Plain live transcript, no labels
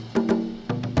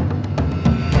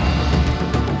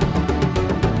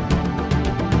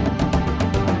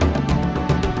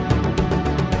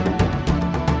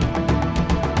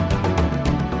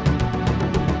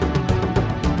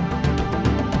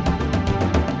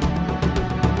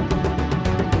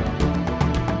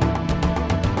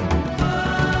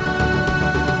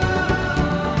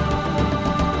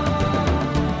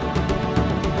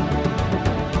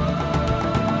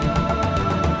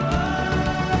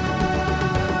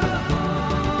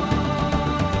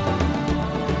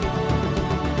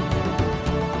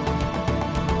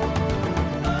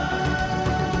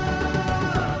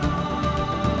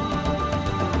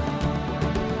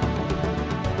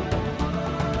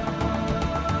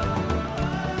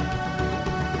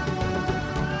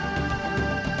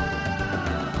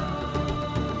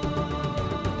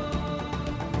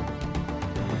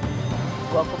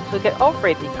welcome to Get Over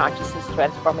It, the consciousness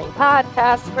transforming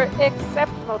podcast for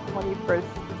exceptional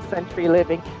 21st century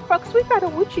living. Folks, we've got a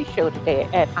witchy show today,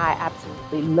 and I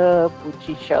absolutely love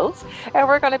witchy shows. And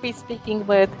we're going to be speaking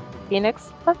with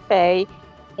Phoenix LaFaye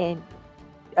and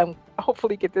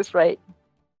hopefully get this right,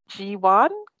 Kiwan?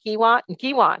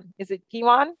 Is it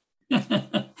Kiwan?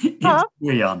 It's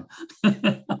Leon.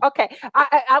 Okay,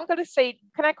 I'm going to say,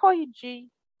 can I call you G?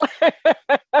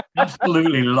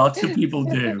 Absolutely, lots of people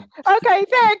do. Okay,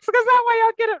 thanks, because that way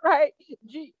I'll get it right.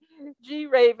 G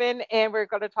Raven, and we're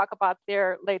going to talk about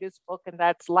their latest book, and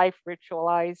that's Life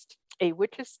Ritualized, A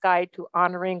Witch's Guide to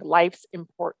Honoring Life's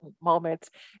Important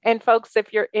Moments. And folks,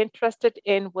 if you're interested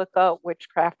in Wicca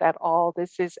witchcraft at all,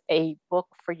 this is a book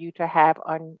for you to have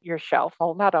on your shelf.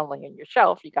 Well, not only on your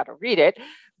shelf, you got to read it,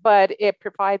 but it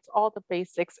provides all the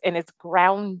basics, and it's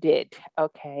grounded,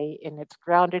 okay? And it's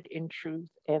grounded in truth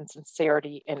and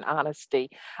sincerity and honesty.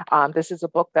 This is a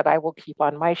book that I will keep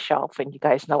on my shelf, and you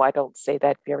guys know I don't say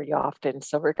that very often.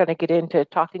 So we're going to get into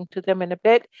talking to them in a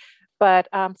bit, but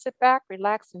sit back,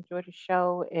 relax, enjoy the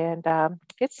show, and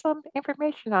get some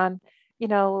information on,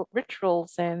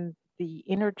 rituals and the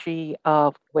energy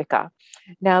of Wicca.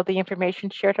 Now, the information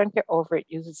shared on Get Over It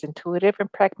uses intuitive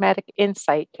and pragmatic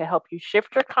insight to help you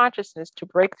shift your consciousness to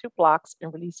break through blocks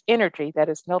and release energy that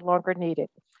is no longer needed.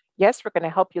 Yes, we're going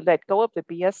to help you let go of the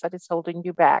BS that is holding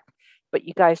you back. But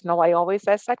you guys know I always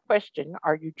ask that question,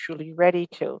 are you truly ready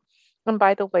to? And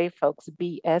by the way, folks,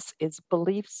 BS is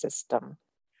belief system.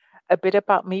 A bit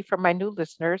about me for my new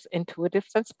listeners, intuitive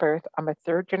since birth. I'm a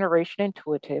third generation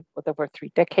intuitive with over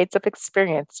 3 decades of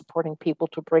experience supporting people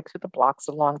to break through the blocks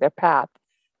along their path.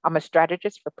 I'm a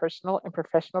strategist for personal and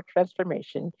professional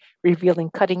transformation,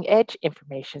 revealing cutting edge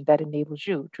information that enables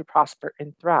you to prosper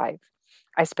and thrive.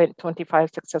 I spent 25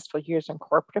 successful years in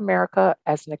corporate America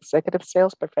as an executive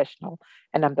sales professional,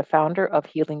 and I'm the founder of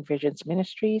Healing Visions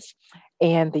Ministries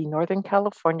and the Northern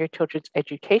California Children's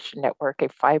Education Network, a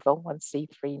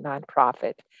 501c3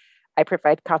 nonprofit. I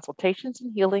provide consultations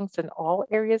and healings in all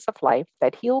areas of life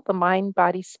that heal the mind,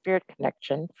 body, spirit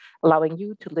connection, allowing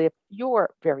you to live your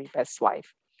very best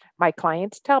life. My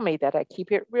clients tell me that I keep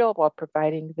it real while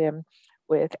providing them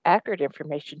with accurate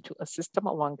information to assist them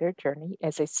along their journey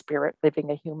as a spirit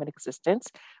living a human existence.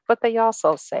 But they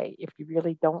also say, if you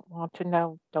really don't want to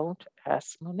know, don't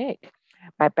ask Monique.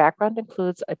 My background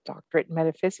includes a doctorate in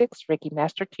metaphysics, Reiki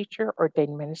master teacher,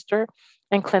 ordained minister,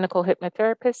 and clinical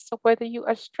hypnotherapist. So whether you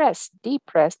are stressed,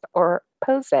 depressed, or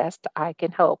possessed, I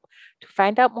can help. To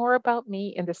find out more about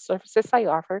me and the services I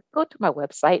offer, go to my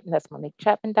website, and that's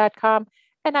MoniqueChapman.com.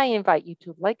 And I invite you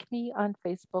to like me on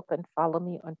Facebook and follow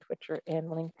me on Twitter and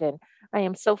LinkedIn. I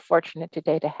am so fortunate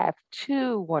today to have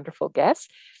 2 wonderful guests.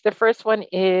 The first one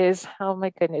is, oh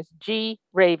my goodness, G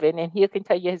Raven, and he can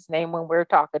tell you his name when we're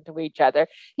talking to each other.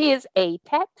 He is a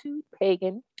tattooed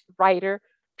pagan, writer,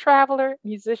 traveler,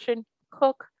 musician,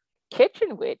 cook,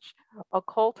 kitchen witch,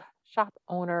 occult shop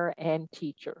owner, and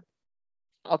teacher.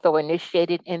 Although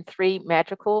initiated in 3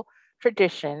 magical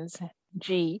traditions,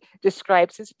 G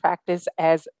describes his practice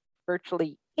as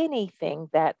virtually anything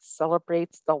that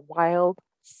celebrates the wild,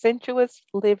 sensuous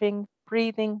living,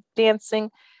 breathing,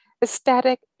 dancing,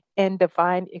 ecstatic, and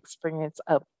divine experience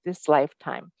of this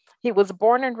lifetime. He was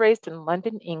born and raised in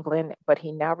London, England, but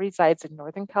he now resides in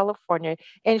Northern California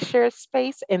and shares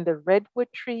space in the redwood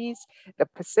trees, the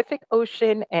Pacific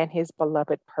Ocean, and his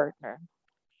beloved partner.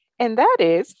 And that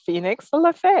is Phoenix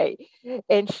LaFaye.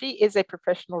 And she is a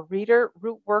professional reader,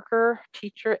 root worker,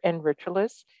 teacher, and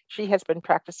ritualist. She has been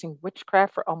practicing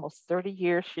witchcraft for almost 30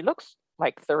 years. She looks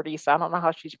like 30, so I don't know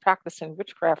how she's practicing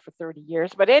witchcraft for 30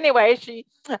 years. But anyway, she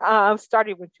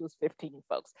started when she was 15,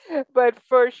 folks. But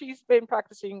she's been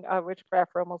practicing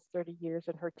witchcraft for almost 30 years,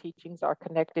 and her teachings are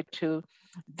connected to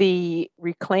the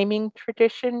reclaiming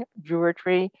tradition,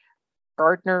 Druidry,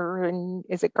 gardener,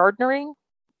 is it gardenering?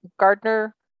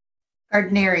 Gardner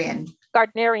Gardnerian.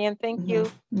 Gardnerian, thank you.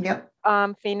 Yep.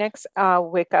 Phoenix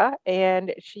Wicca,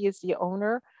 and she is the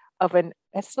owner of an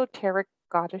esoteric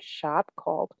goddess shop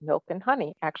called Milk and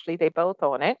Honey. Actually, they both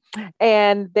own it,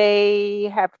 and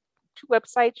they have 2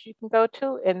 websites you can go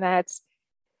to, and that's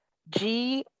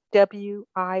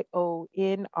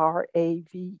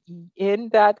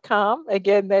GWIONRAVEN.com.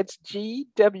 Again, that's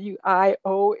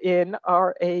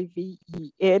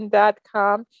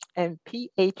GWIONRAVEN.com and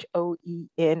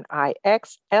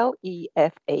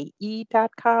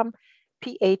PHOENIXLEFAE.com.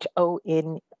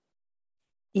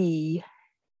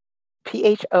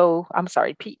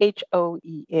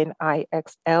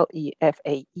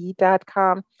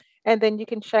 PHOENIXLEFAE.com. And then you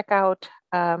can check out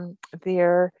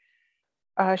their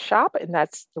shop, and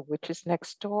that's The Witches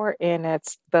Next Door, and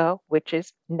it's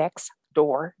thewitchesnext.com.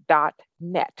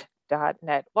 backdoor.net.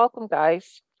 .net. Welcome,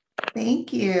 guys.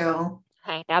 Thank you.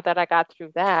 Hey, now that I got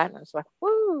through that, I was like,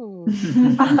 woo.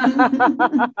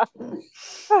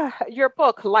 Your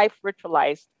book, Life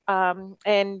Ritualized.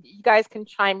 And you guys can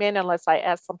chime in unless I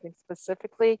ask something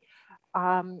specifically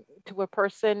to a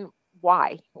person.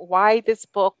 Why? Why this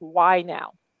book? Why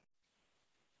now?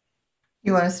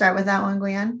 You want to start with that one,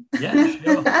 Gwen? Yeah,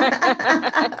 sure.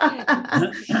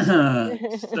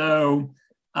 So,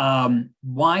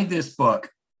 why this book?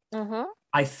 Mm-hmm.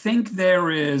 I think there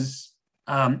is,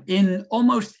 in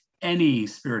almost any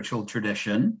spiritual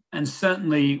tradition, and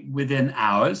certainly within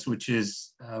ours, which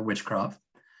is witchcraft,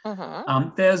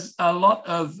 there's a lot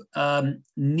of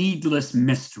needless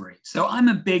mystery. So I'm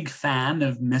a big fan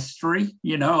of mystery,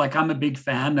 like I'm a big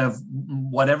fan of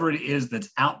whatever it is that's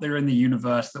out there in the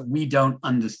universe that we don't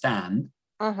understand.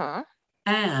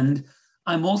 And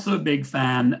I'm also a big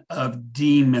fan of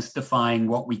demystifying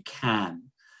what we can.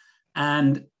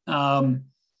 And,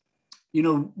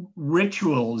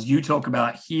 rituals, you talk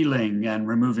about healing and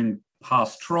removing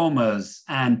past traumas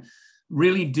and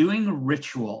really doing a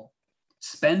ritual,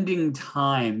 spending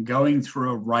time going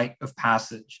through a rite of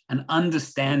passage and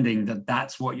understanding that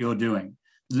that's what you're doing.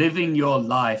 Living your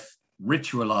life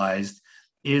ritualized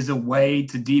is a way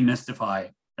to demystify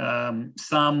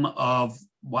some of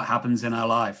what happens in our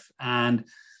life. And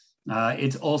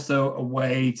it's also a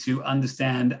way to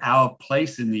understand our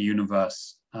place in the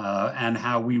universe and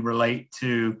how we relate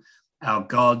to our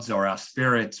gods or our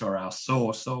spirits or our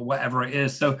source or whatever it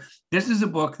is. So this is a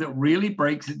book that really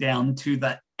breaks it down to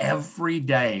the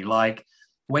everyday, like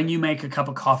when you make a cup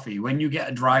of coffee, when you get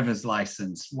a driver's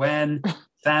license, when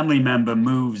family member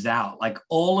moves out, like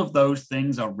all of those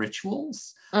things are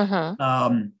rituals.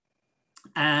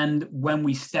 And when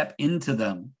we step into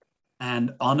them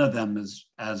and honor them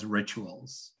as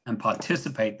rituals and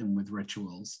participate them with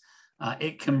rituals,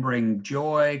 it can bring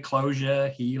joy, closure,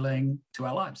 healing to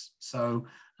our lives. So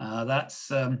that's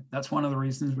one of the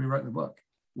reasons we wrote the book.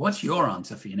 What's your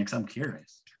answer, Phoenix? I'm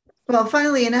curious. Well,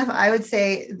 funnily enough, I would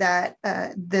say that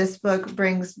this book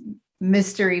brings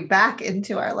mystery back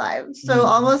into our lives. So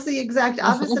almost the exact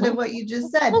opposite of what you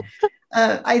just said.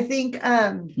 I think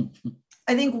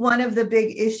one of the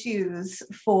big issues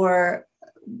for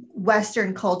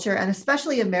Western culture, and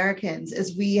especially Americans,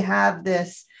 is we have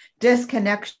this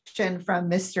disconnection from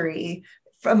mystery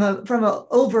from a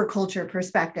over culture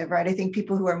perspective, right? I think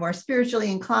people who are more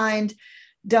spiritually inclined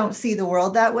don't see the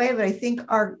world that way, but I think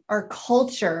our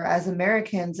culture as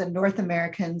Americans and North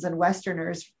Americans and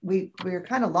Westerners, we're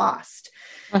kind of lost.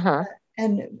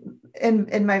 And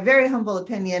in my very humble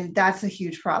opinion, that's a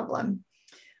huge problem.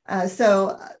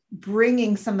 So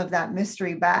bringing some of that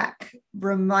mystery back,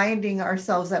 reminding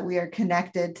ourselves that we are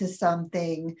connected to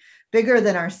something bigger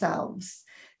than ourselves,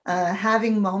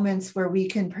 having moments where we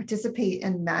can participate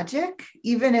in magic,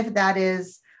 even if that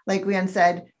is, like Leanne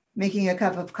said, making a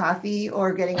cup of coffee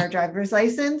or getting our driver's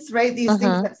license, right? These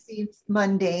things that seem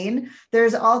mundane,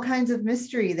 there's all kinds of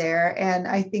mystery there. And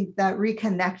I think that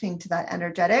reconnecting to that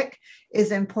energetic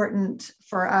is important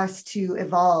for us to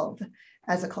evolve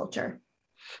as a culture.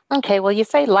 Okay, well, you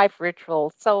say life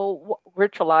ritual. So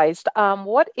ritualized,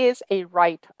 what is a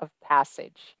rite of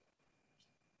passage?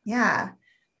 Yeah,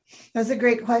 that's a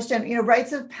great question.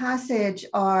 Rites of passage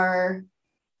are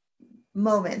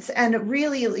moments. And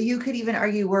really, you could even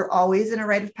argue we're always in a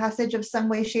rite of passage of some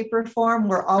way, shape, or form.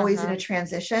 We're always in a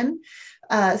transition.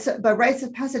 But rites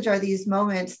of passage are these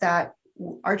moments that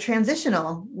are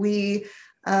transitional. We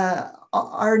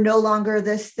are no longer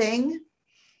this thing.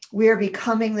 We are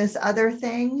becoming this other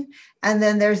thing. And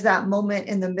then there's that moment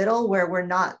in the middle where we're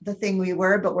not the thing we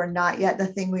were, but we're not yet the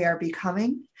thing we are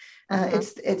becoming.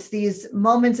 It's these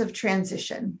moments of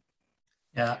transition.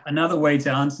 Yeah, another way to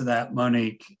answer that,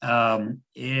 Monique,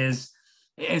 is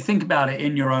think about it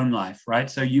in your own life, right?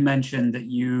 So you mentioned that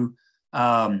you've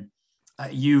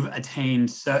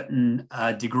attained certain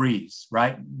degrees,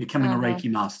 right? Becoming a Reiki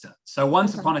master. So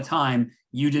once upon a time,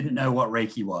 you didn't know what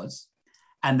Reiki was.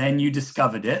 And then you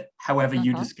discovered it, however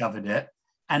you discovered it.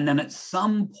 And then at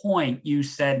some point you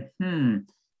said,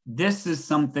 this is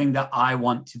something that I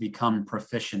want to become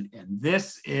proficient in.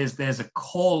 There's a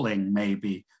calling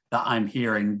maybe that I'm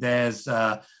hearing. There's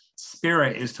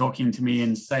spirit is talking to me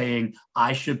and saying,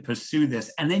 I should pursue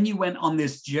this. And then you went on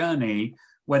this journey,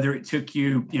 whether it took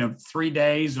you, 3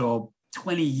 days or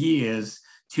 20 years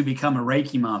to become a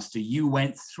Reiki master. You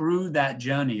went through that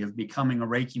journey of becoming a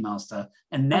Reiki master.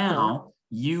 And now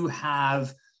you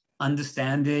have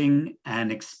understanding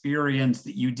and experience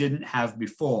that you didn't have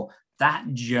before.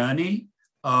 That journey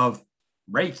of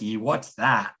Reiki, what's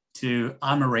that? To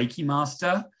I'm a Reiki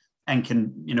master. and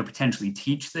can, potentially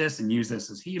teach this and use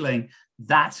this as healing,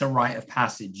 that's a rite of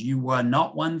passage. You were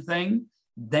not one thing,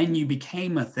 then you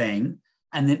became a thing.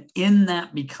 And then in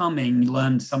that becoming, you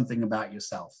learned something about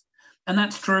yourself. And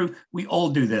that's true. We all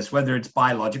do this, whether it's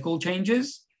biological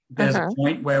changes. There's a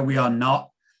point where we are not,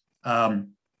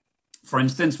 for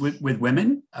instance, with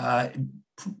women,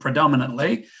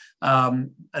 predominantly,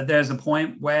 there's a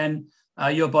point when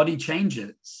your body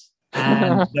changes.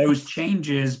 And those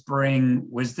changes bring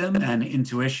wisdom and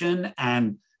intuition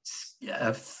and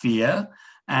fear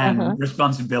and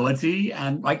responsibility.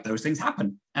 And like those things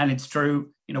happen. And it's true,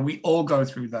 we all go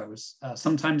through those.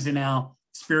 Sometimes in our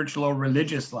spiritual or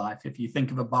religious life, if you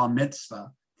think of a bar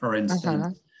mitzvah, for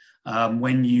instance,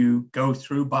 when you go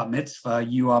through bar mitzvah,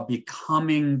 you are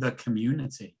becoming the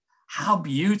community. How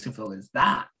beautiful is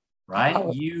that, right?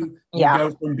 Oh, you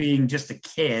go from being just a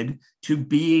kid to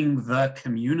being the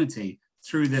community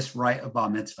through this rite of bar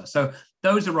mitzvah. So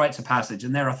those are rites of passage,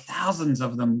 and there are thousands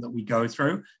of them that we go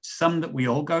through, some that we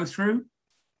all go through,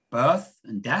 birth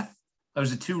and death.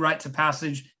 Those are 2 rites of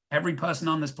passage every person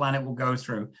on this planet will go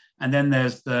through. And then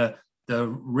there's the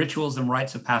rituals and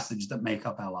rites of passage that make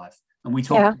up our life. And we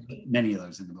talk about many of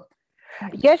those in the book.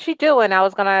 Yes, you do. And I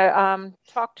was going to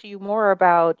talk to you more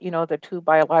about, the 2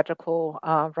 biological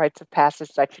rites of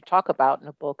passage that you talk about in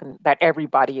the book and that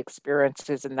everybody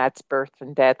experiences, and that's birth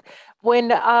and death.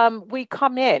 When we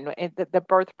come in the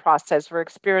birth process, we're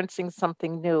experiencing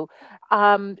something new.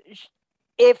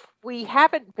 If we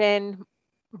haven't been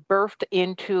birthed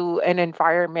into an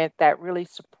environment that really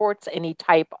supports any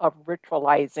type of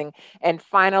ritualizing, and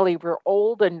finally we're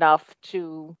old enough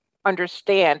to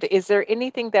understand, is there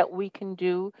anything that we can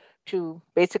do to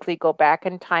basically go back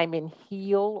in time and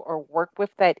heal or work with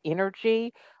that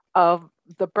energy of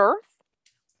the birth?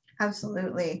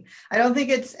 Absolutely. I don't think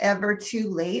it's ever too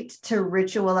late to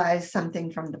ritualize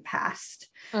something from the past,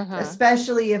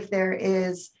 especially if there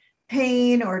is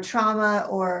pain or trauma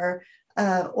or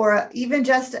even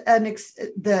just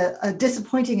a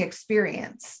disappointing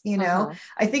experience.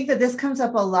 I think that this comes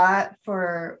up a lot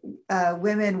for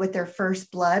women with their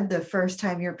first blood, the first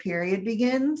time your period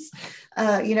begins.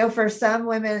 For some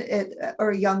women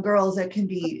or young girls, it can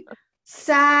be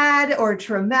sad or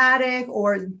traumatic,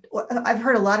 or I've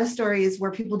heard a lot of stories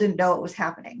where people didn't know it was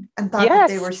happening and thought that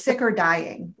they were sick or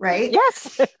dying, right?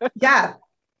 Yes. Yeah.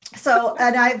 So,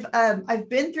 and I've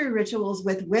been through rituals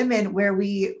with women where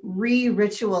we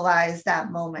re-ritualize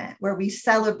that moment, where we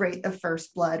celebrate the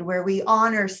first blood, where we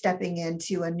honor stepping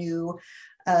into a new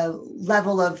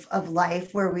level of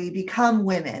life, where we become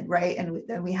women, right?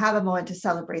 And we have a moment to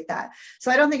celebrate that.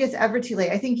 So I don't think it's ever too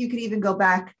late. I think you could even go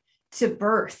back to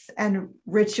birth and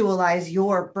ritualize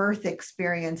your birth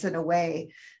experience in a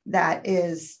way that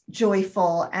is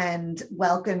joyful and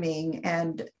welcoming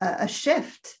and a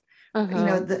shift.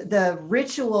 The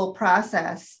ritual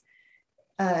process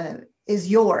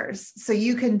is yours. So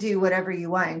you can do whatever you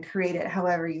want and create it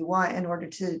however you want in order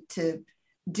to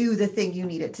do the thing you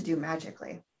need it to do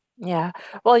magically. Yeah.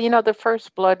 Well, the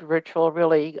first blood ritual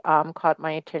really caught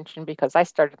my attention because I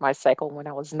started my cycle when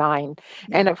I was 9.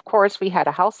 Yeah. And of course, we had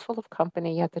a house full of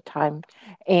company at the time.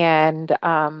 And,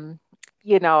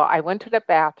 I went to the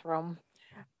bathroom,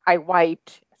 I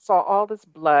wiped, saw all this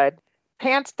blood,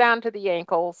 pants down to the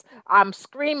ankles. I'm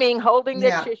screaming, holding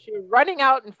the tissue, running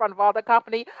out in front of all the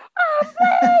company. I'm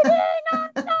bleeding, I'm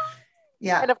dying.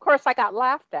 Yeah. And of course, I got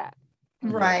laughed at.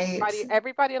 Right.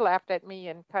 Everybody laughed at me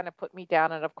and kind of put me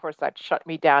down. And of course, that shut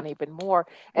me down even more.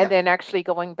 And then actually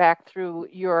going back through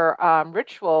your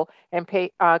ritual, and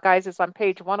guys, it's on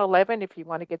page 111 if you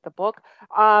want to get the book.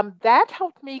 That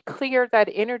helped me clear that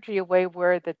energy away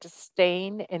where the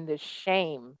disdain and the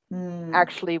shame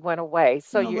actually went away.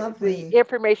 So the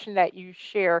information that you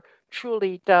share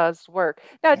truly does work.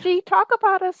 Now, G, talk to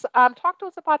us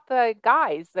about the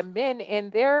guys, the men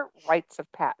and their rites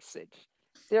of passage.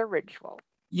 Their ritual.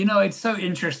 It's so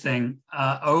interesting.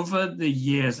 Over the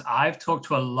years, I've talked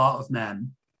to a lot of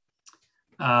men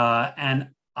and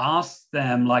asked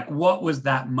them, what was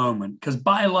that moment? Because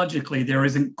biologically, there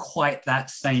isn't quite that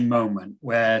same moment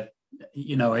where,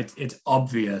 it's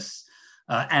obvious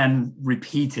and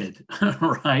repeated,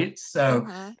 right? So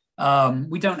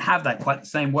we don't have that quite the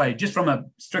same way, just from a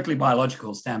strictly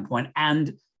biological standpoint.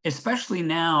 And especially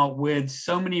now with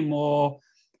so many more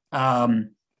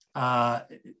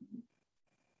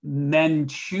men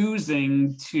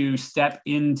choosing to step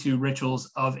into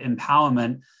rituals of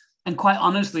empowerment, and quite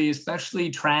honestly, especially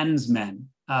trans men,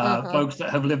 folks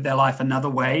that have lived their life another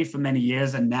way for many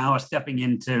years and now are stepping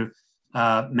into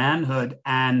manhood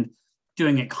and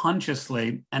doing it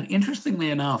consciously. And interestingly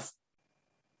enough,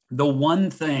 the one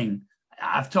thing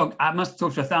I must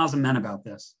talk to 1,000 men about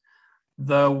this.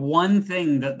 the one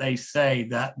thing that they say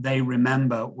that they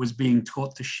remember was being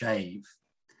taught to shave.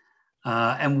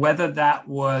 And whether that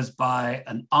was by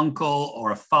an uncle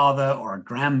or a father or a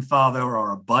grandfather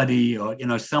or a buddy or,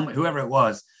 whoever it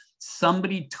was,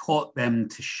 somebody taught them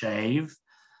to shave.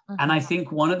 And I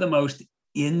think one of the most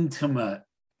intimate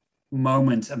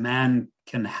moments a man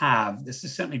can have, this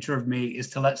is certainly true of me,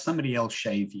 is to let somebody else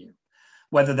shave you,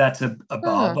 whether that's a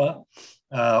barber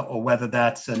or whether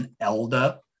that's an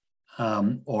elder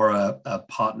or a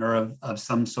partner of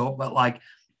some sort. But like,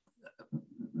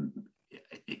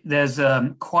 there's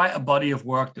quite a body of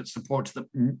work that supports that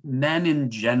men in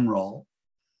general,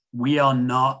 we are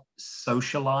not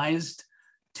socialized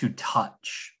to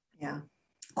touch. Yeah.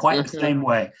 Quite the same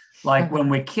way. Like when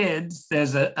we're kids,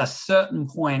 there's a certain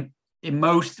point in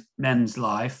most men's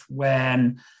life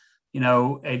when,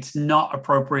 it's not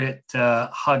appropriate to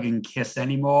hug and kiss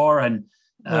anymore. And,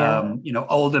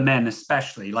 older men,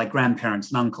 especially like grandparents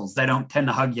and uncles, they don't tend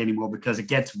to hug you anymore because it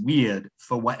gets weird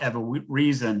for whatever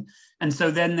reason. And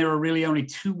so then there are really only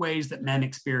two ways that men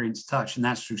experience touch, and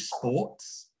that's through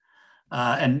sports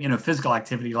and, physical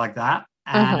activity like that,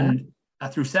 and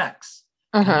through sex.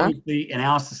 Obviously, in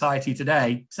our society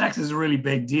today, sex is a really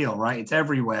big deal, right? It's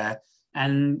everywhere.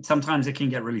 And sometimes it can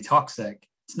get really toxic.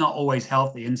 It's not always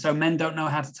healthy. And so men don't know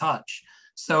how to touch.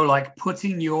 So like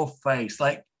putting your face,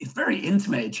 like it's very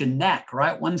intimate. It's your neck,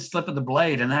 right? One slip of the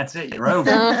blade and that's it. You're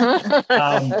over.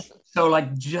 So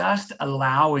like just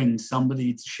allowing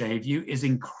somebody to shave you is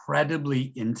incredibly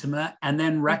intimate. And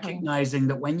then recognizing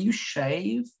that when you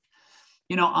shave,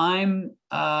 I've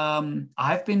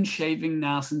been shaving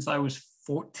now since I was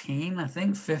 14, I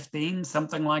think 15,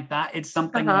 something like that. It's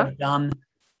something I've done,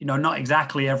 not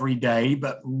exactly every day,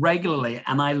 but regularly.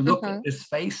 And I look at this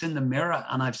face in the mirror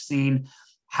and I've seen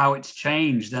how it's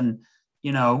changed. And,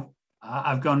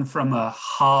 I've gone from a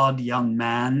hard young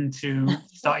man to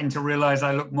starting to realize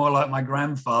I look more like my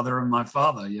grandfather and my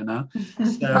father,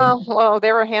 So, well,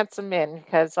 they were handsome men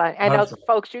because I know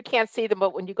folks, you can't see them,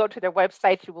 but when you go to their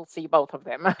website, you will see both of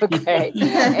them. Okay.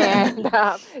 And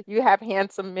you have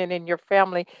handsome men in your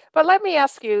family. But let me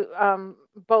ask you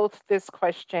both this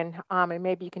question, and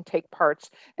maybe you can take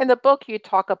parts. In the book, you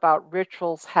talk about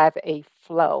rituals have a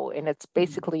flow, and it's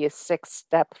basically a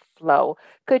 6-step flow.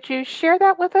 Could you share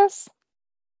that with us?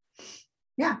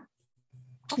 Yeah.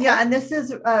 Okay. Yeah, and this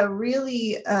is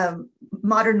really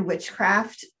modern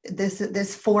witchcraft.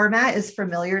 This format is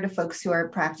familiar to folks who are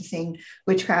practicing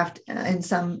witchcraft in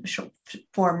some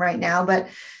form right now. But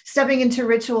stepping into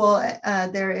ritual,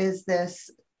 there is this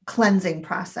cleansing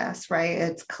process, right?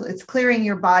 It's clearing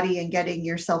your body and getting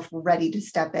yourself ready to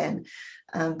step in.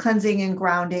 Cleansing and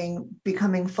grounding,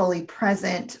 becoming fully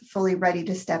present, fully ready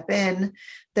to step in.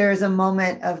 There's a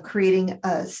moment of creating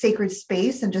a sacred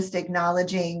space and just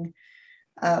acknowledging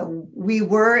we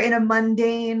were in a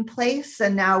mundane place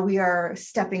and now we are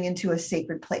stepping into a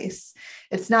sacred place.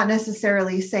 It's not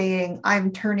necessarily saying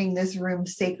I'm turning this room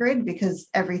sacred because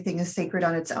everything is sacred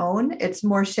on its own. It's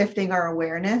more shifting our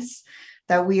awareness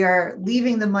that we are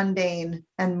leaving the mundane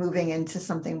and moving into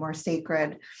something more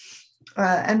sacred.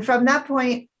 And from that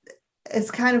point,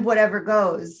 it's kind of whatever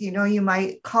goes. You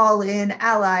might call in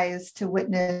allies to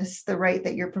witness the rite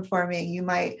that you're performing. You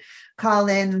might call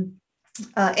in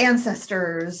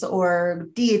ancestors or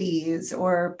deities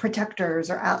or protectors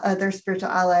or other spiritual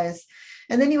allies.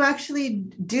 And then you actually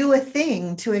do a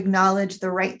thing to acknowledge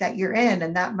the rite that you're in.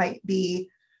 And that might be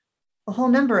a whole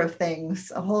number of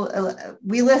things.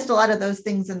 We list a lot of those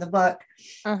things in the book.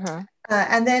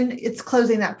 And then it's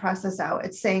closing that process out.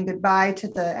 It's saying goodbye to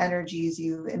the energies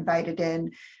you invited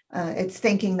in. It's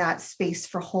thanking that space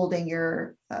for holding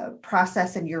your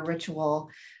process and your ritual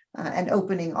and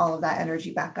opening all of that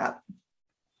energy back up.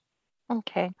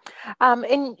 Okay.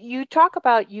 And you talk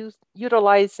about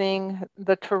utilizing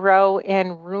the tarot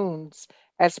and runes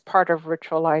as part of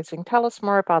ritualizing. Tell us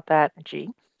more about that,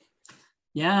 G.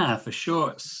 Yeah, for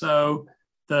sure. So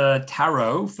the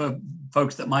tarot, for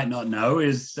folks that might not know,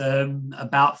 is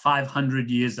about 500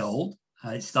 years old.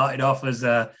 It started off as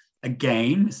a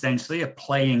game, essentially a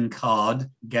playing card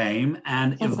game,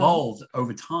 and evolved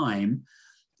over time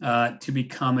to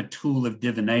become a tool of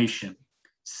divination.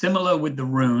 Similar with the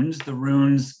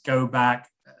runes go back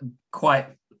quite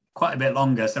a bit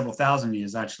longer, several thousand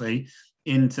years actually,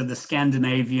 into the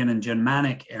Scandinavian and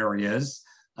Germanic areas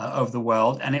of the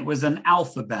world. And it was an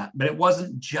alphabet, but it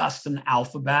wasn't just an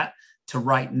alphabet to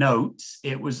write notes.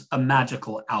 It was a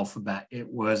magical alphabet. It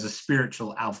was a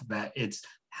spiritual alphabet. It's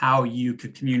how you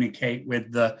could communicate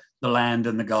with the land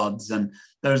and the gods. And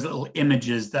those little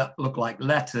images that look like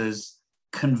letters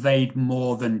conveyed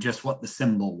more than just what the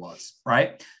symbol was,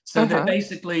 right? So they're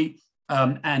basically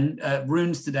And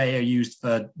runes today are used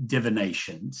for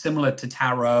divination, similar to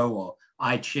tarot or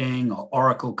I Ching or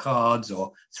oracle cards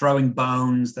or throwing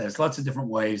bones. There's lots of different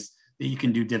ways that you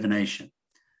can do divination.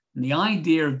 And the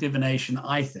idea of divination,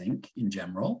 I think, in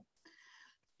general,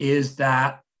 is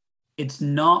that it's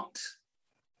not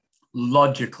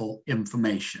logical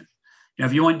information. You know,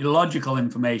 if you want logical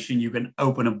information, you can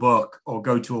open a book or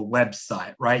go to a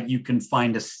website, right? You can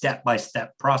find a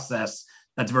step-by-step process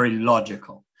that's very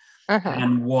logical.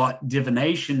 And what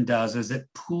divination does is it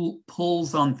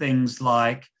pulls on things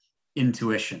like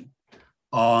intuition,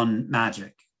 on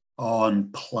magic,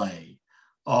 on play,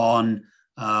 on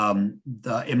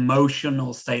the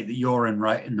emotional state that you're in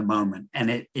right in the moment. And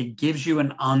it gives you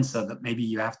an answer that maybe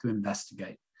you have to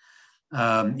investigate.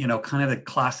 You know, kind of the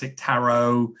classic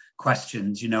tarot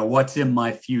questions, you know, what's in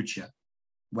my future?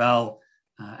 Well,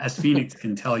 as Phoenix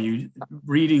can tell you,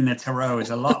 reading the tarot is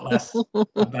a lot less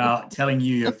about telling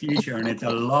you your future, and it's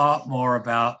a lot more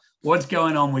about what's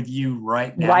going on with you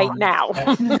right now. Right now.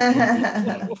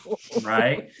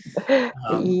 Right?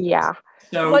 Yeah.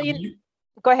 So Well,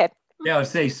 go ahead. Yeah, I would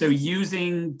say, so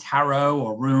using tarot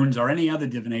or runes or any other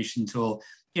divination tool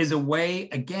is a way,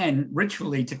 again,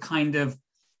 ritually to kind of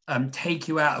take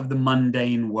you out of the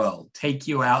mundane world, take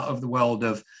you out of the world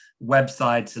of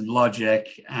websites and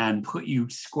logic and put you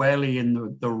squarely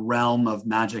in the realm of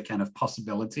magic and of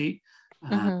possibility.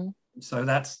 So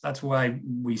that's why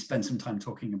we spend some time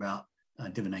talking about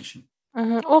divination.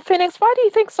 Well, Phoenix, why do you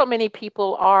think so many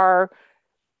people are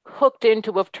hooked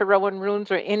into with tarot and runes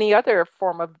or any other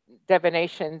form of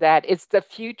divination, that it's the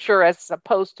future as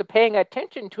opposed to paying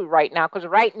attention to right now? Because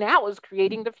right now is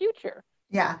creating the future.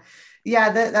 Yeah.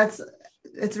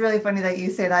 It's really funny that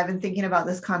you say that. I've been thinking about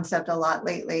this concept a lot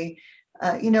lately.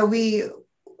 You know,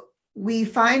 we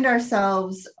find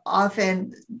ourselves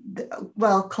often,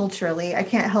 well, culturally, I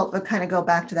can't help but kind of go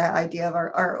back to that idea of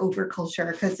our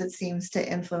overculture, because it seems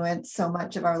to influence so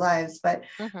much of our lives. But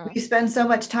we spend so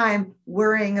much time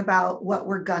worrying about what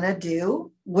we're going to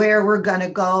do, where we're going to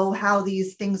go, how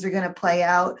these things are going to play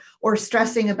out, or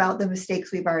stressing about the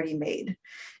mistakes we've already made.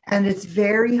 And it's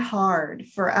very hard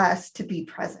for us to be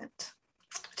present,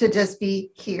 to just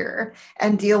be here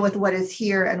and deal with what is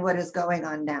here and what is going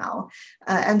on now.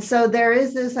 And so there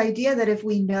is this idea that if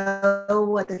we know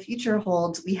what the future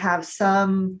holds, we have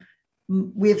some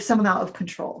amount of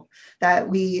control, that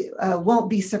we won't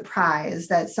be surprised,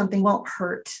 that something won't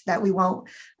hurt, that we won't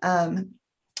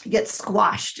get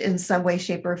squashed in some way,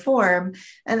 shape, or form.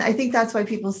 And I think that's why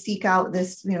people seek out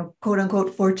this, you know, quote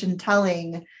unquote, fortune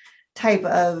telling type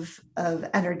of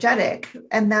energetic.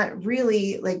 And that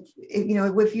really, like, you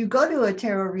know, if you go to a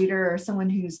tarot reader or someone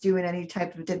who's doing any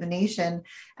type of divination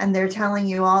and they're telling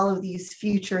you all of these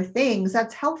future things,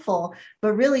 that's helpful.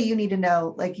 But really you need to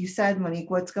know, like you said,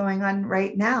 Monique, what's going on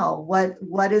right now?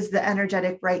 What is the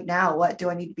energetic right now? What do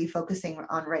I need to be focusing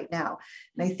on right now?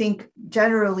 And I think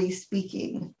generally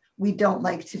speaking, we don't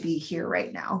like to be here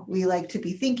right now. We like to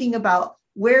be thinking about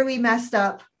where we messed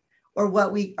up or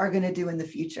what we are going to do in the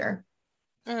future.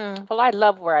 Well, I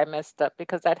love where I messed up,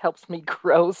 because that helps me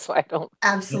grow, so I don't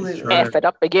absolutely F it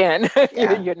up again.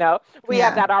 Yeah. You know, we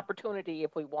have that opportunity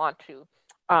if we want to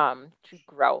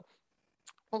grow.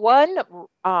 One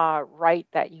right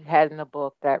that you had in the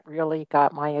book that really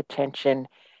got my attention,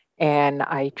 and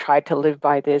I tried to live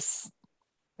by this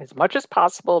as much as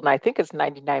possible, and I think it's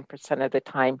 99% of the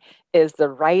time, is the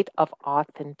right of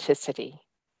authenticity.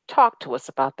 Talk to us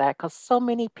about that, because so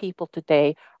many people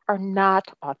today are not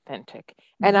authentic.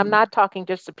 And I'm not talking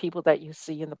just the people that you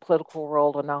see in the political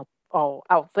world and out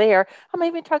there. I'm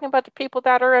even talking about the people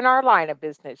that are in our line of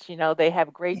business. You know, they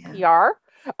have great PR,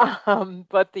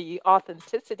 but the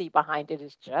authenticity behind it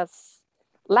is just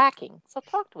lacking. So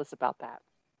talk to us about that.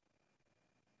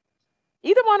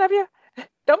 Either one of you.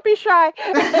 Don't be shy.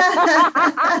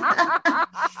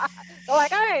 So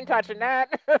like, I ain't touching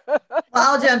that. Well,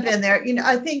 I'll jump in there. You know,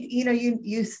 I think, you know,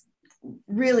 you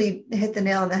really hit the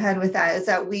nail on the head with that, is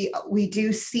that we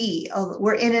do see,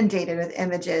 we're inundated with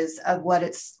images of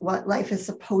what life is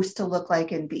supposed to look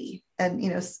like and be. And,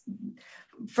 you know,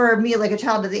 for me, like a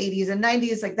child of the 80s and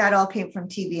 90s, like that all came from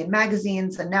TV and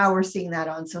magazines. And now we're seeing that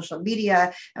on social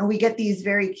media. And we get these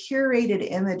very curated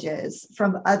images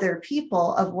from other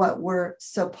people of what we're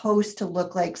supposed to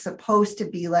look like, supposed to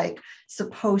be like,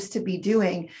 supposed to be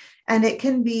doing. And it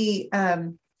can be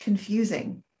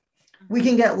confusing. We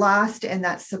can get lost in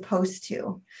that supposed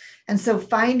to. And so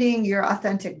finding your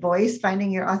authentic voice,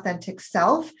 finding your authentic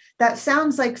self, that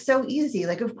sounds like so easy.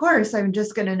 Like, of course, I'm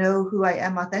just going to know who I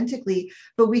am authentically,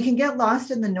 but we can get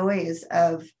lost in the noise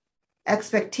of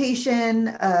expectation,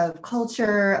 of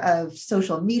culture, of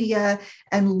social media,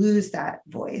 and lose that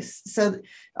voice. So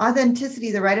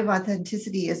authenticity, the right of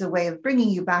authenticity, is a way of bringing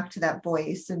you back to that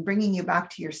voice and bringing you back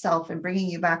to yourself and bringing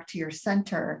you back to your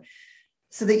center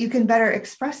so that you can better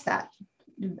express that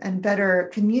and better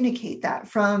communicate that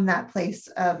from that place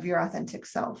of your authentic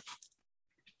self.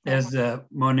 There's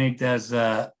Monique, there's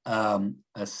a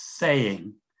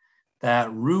saying that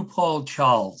RuPaul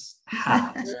Charles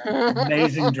has,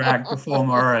 amazing drag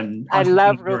performer, and I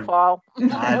love RuPaul.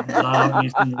 I love me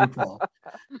some RuPaul.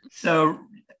 So,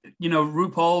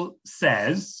 RuPaul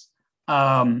says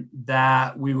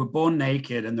that we were born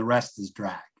naked and the rest is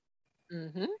drag.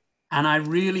 Mm-hmm. And I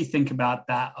really think about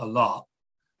that a lot.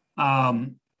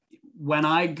 When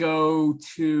I go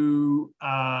to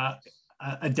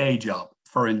a day job,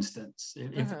 for instance,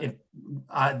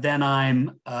 then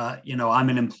I'm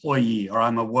an employee, or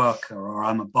I'm a worker, or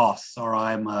I'm a boss, or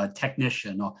I'm a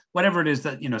technician, or whatever it is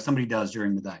that somebody does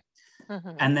during the day.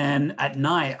 Mm-hmm. And then at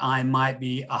night, I might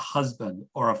be a husband,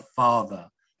 or a father,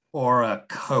 or a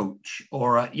coach,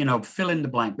 or fill in the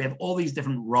blank. We have all these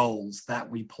different roles that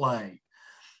we play,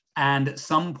 and at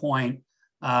some point,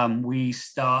 we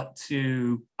start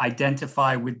to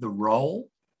identify with the role.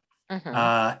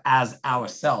 Mm-hmm. As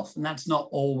ourselves. And that's not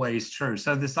always true.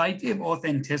 So this idea of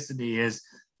authenticity is,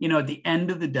 at the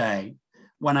end of the day,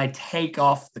 when I take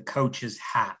off the coach's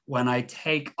hat, when I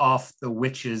take off the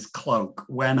witch's cloak,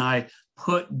 when I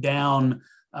put down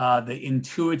the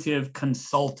intuitive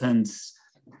consultant's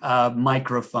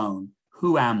microphone,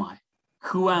 who am I?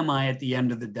 Who am I at the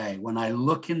end of the day? When I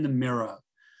look in the mirror,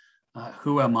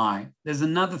 who am I? There's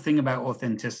another thing about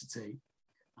authenticity.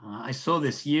 I saw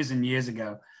this years and years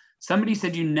ago. Somebody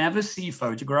said you never see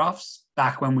photographs,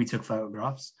 back when we took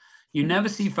photographs, you never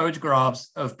see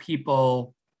photographs of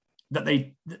people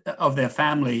of their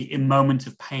family in moments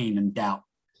of pain and doubt.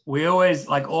 We always,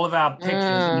 like all of our pictures,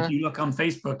 and if you look on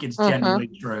Facebook, it's generally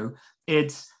true.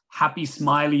 It's happy,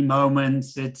 smiley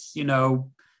moments. It's,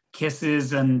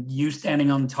 kisses and you standing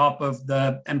on top of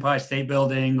the Empire State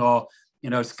Building, or,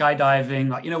 skydiving,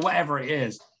 or, whatever it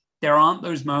is. There aren't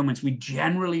those moments. We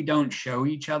generally don't show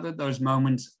each other those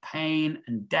moments of pain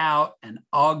and doubt and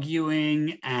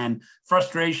arguing and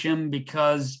frustration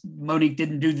because Monique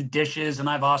didn't do the dishes and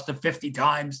I've asked her 50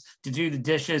 times to do the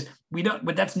dishes.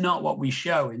 But that's not what we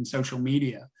show in social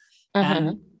media. Mm-hmm.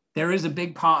 And there is a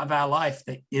big part of our life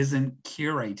that isn't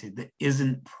curated, that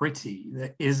isn't pretty,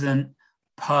 that isn't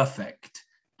perfect.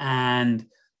 And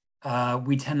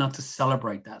we tend not to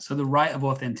celebrate that. So the right of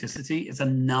authenticity is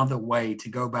another way to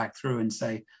go back through and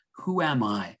say, who am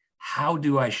I? How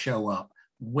do I show up?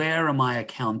 Where am I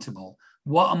accountable?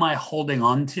 What am I holding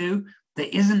on to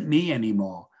that isn't me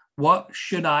anymore? What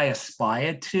should I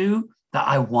aspire to that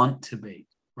I want to be,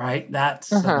 right?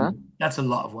 That's a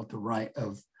lot of what the right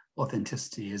of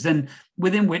authenticity is. And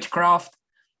within witchcraft,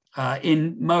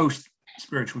 in most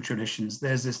spiritual traditions,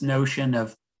 there's this notion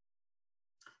of,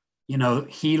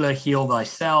 healer, heal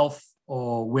thyself,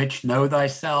 or witch, know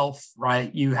thyself,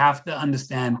 right? You have to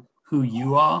understand who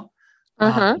you are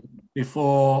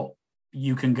before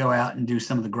you can go out and do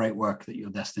some of the great work that you're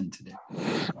destined to do.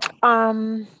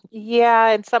 Yeah,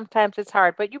 and sometimes it's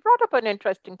hard, but you brought up an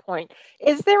interesting point.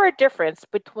 Is there a difference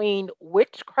between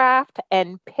witchcraft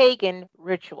and pagan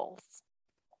rituals?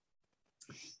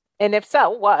 And if so,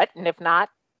 what? And if not,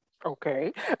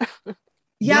 okay.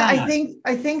 Yeah,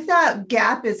 I think that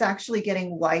gap is actually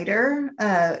getting wider.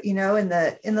 In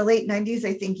the late 90s,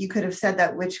 I think you could have said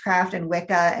that witchcraft and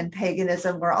Wicca and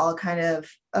paganism were all kind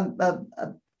of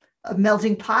a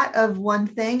melting pot of one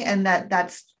thing, and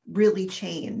that's really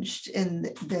changed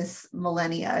in this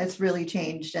millennia. It's really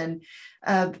changed, and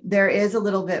there is a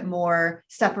little bit more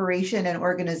separation and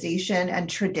organization and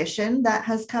tradition that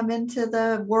has come into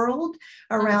the world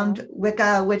around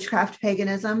Wicca, witchcraft,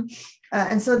 paganism.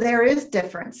 And so there is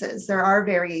differences, there are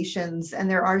variations, and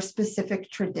there are specific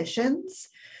traditions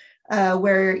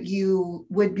where you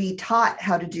would be taught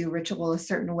how to do ritual a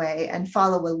certain way and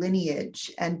follow a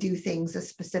lineage and do things a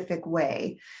specific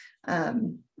way.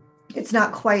 It's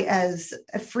not quite as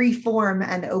free form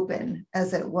and open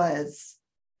as it was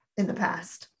in the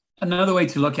past. Another way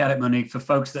to look at it, Monique, for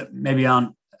folks that maybe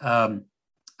aren't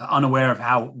unaware of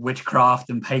how witchcraft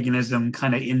and paganism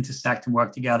kind of intersect and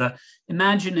work together.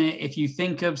 Imagine it if you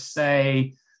think of,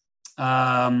 say,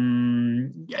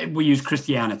 we use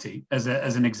Christianity as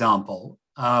an example.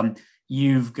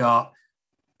 You've got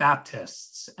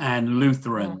Baptists and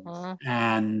Lutherans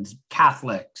and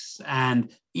Catholics,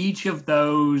 and each of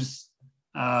those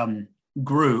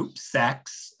groups,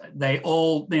 sects, they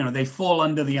all, they fall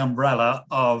under the umbrella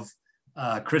of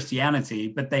Christianity,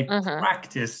 but they Mhm.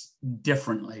 practice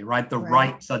differently, right? The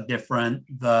Right. rites are different,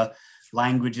 the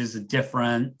languages are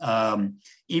different.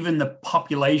 Even the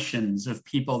populations of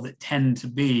people that tend to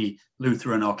be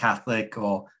Lutheran or Catholic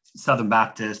or Southern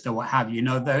Baptist or what have you,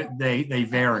 they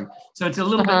vary. So it's a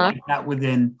little bit Mhm. like that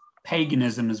within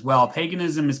paganism as well.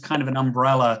 Paganism is kind of an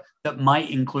umbrella that might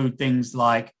include things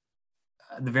like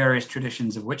the various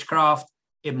traditions of witchcraft.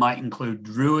 It might include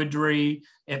druidry.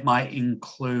 It might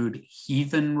include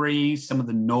heathenry, some of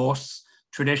the Norse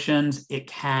traditions. It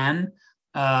can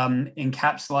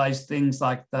encapsulate things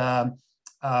like the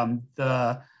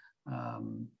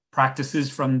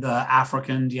practices from the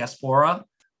African diaspora,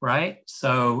 right?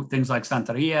 So things like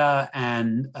Santeria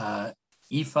and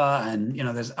Ifa, and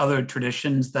there's other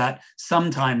traditions that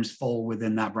sometimes fall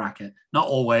within that bracket, not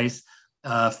always.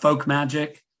 Folk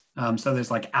magic. So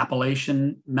there's like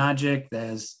Appalachian magic,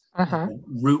 there's Mhm.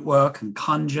 root work and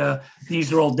conjure.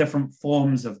 These are all different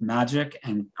forms of magic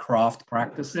and craft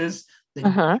practices that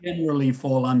Mhm. generally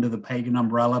fall under the pagan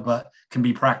umbrella, but can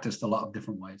be practiced a lot of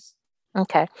different ways.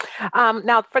 Okay.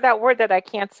 Now, for that word that I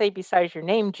can't say besides your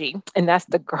name, G, and that's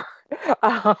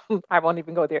I won't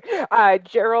even go there.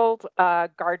 Gerald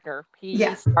Gardner, he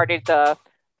Yeah. started the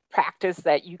practice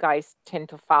that you guys tend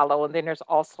to follow. And then there's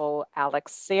also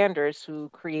Alex Sanders, who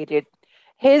created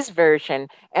his version.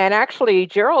 And actually,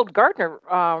 Gerald Gardner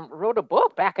wrote a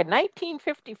book back in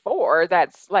 1954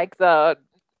 that's like the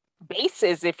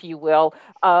basis, if you will,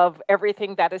 of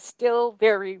everything that is still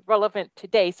very relevant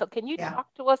today. So, can you Yeah.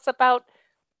 talk to us about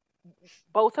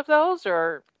both of those,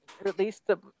 or at least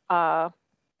the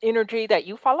energy that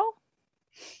you follow?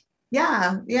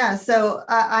 Yeah. So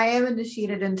I am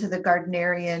initiated into the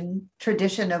Gardnerian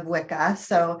tradition of Wicca.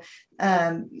 So,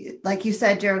 like you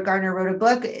said, Gerald Gardner wrote a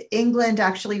book. England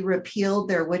actually repealed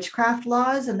their witchcraft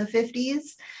laws in the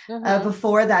 50s. Mhm.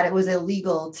 Before that, it was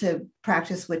illegal to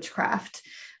practice witchcraft.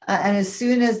 And as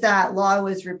soon as that law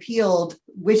was repealed,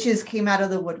 witches came out of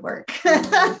the woodwork. And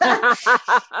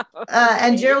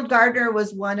Okay. Gerald Gardner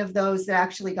was one of those that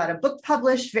actually got a book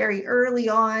published very early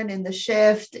on in the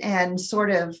shift and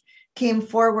sort of came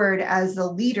forward as a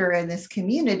leader in this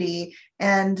community.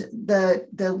 And the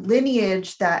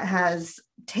lineage that has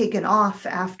taken off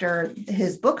after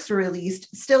his books were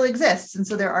released still exists. And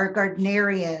so there are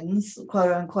Gardnerians,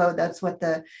 quote unquote. That's what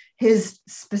his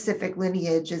specific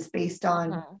lineage is based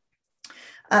on.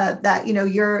 Mhm. That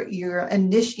you're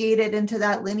initiated into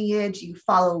that lineage, you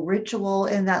follow ritual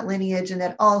in that lineage, and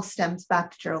it all stems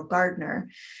back to Gerald Gardner.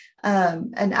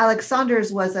 And Alex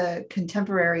Saunders was a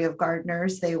contemporary of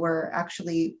Gardner's. They were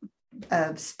actually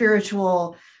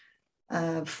spiritual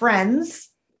friends,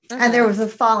 and there Mhm. was a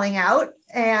falling out,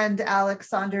 and Alex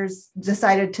Saunders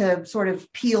decided to sort of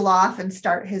peel off and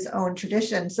start his own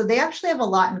tradition. So they actually have a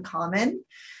lot in common.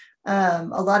 A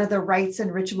lot of the rites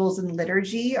and rituals and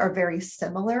liturgy are very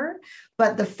similar,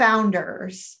 but the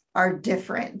founders are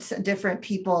different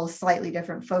people, slightly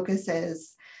different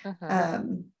focuses.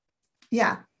 Mhm.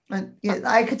 Yeah.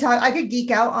 I could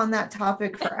geek out on that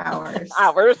topic for hours.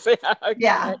 Hours.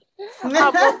 Yeah. Okay.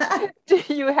 Well, do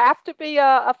you have to be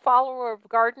a follower of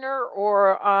Gardner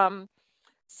or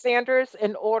Sanders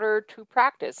in order to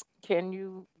practice? Can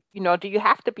do you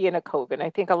have to be in a coven? I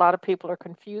think a lot of people are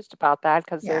confused about that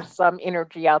because Yeah. there's some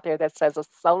energy out there that says a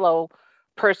solo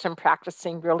person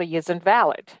practicing really isn't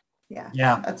valid. Yeah.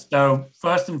 Yeah. So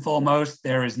first and foremost,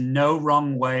 there is no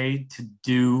wrong way to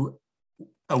do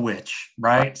a witch,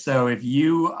 right? So if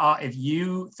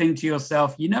you think to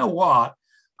yourself, you know what,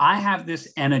 I have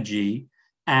this energy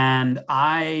and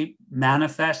I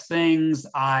manifest things,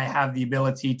 I have the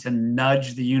ability to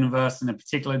nudge the universe in a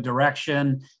particular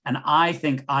direction, and I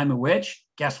think I'm a witch,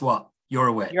 guess what? You're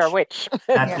a You're a witch. witch.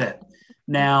 That's Yeah. it.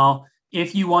 Now,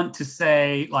 if you want to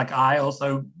say, like I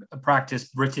also practice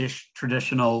British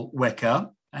traditional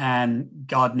Wicca, and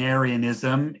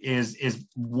Gardnerianism is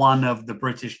one of the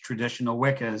British traditional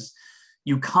Wiccas,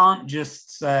 you can't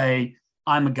just say,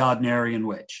 I'm a Gardnerian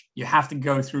witch. You have to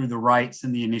go through the rites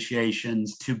and the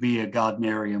initiations to be a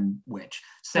Gardnerian witch.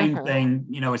 Same Mhm. thing,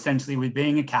 essentially with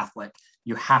being a Catholic.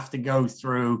 You have to go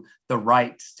through the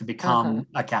rites to become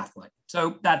a Catholic.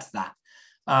 So that's that.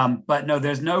 But no,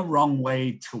 there's no wrong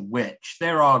way to witch.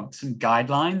 There are some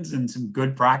guidelines and some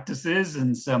good practices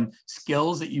and some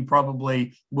skills that you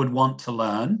probably would want to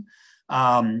learn.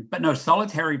 But no,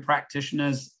 solitary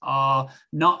practitioners are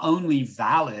not only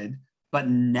valid, but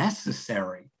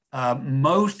necessary.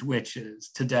 Most witches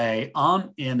today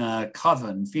aren't in a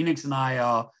coven. Phoenix and I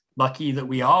are lucky that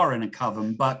we are in a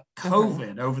coven, but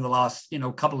COVID over the last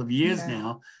couple of years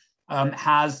now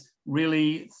has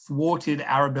really thwarted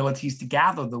our abilities to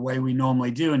gather the way we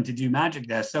normally do and to do magic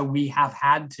there. So we have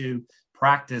had to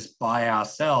practice by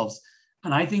ourselves.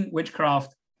 And I think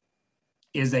witchcraft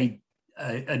is a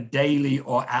daily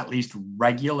or at least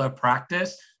regular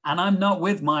practice. And I'm not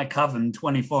with my coven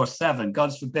 24/7.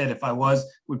 God forbid, if I was,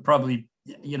 would probably,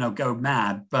 go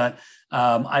mad. But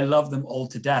I love them all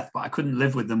to death, but I couldn't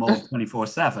live with them all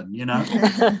 24/7,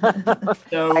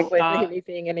 So I wouldn't be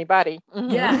seeing anybody.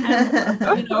 Yeah.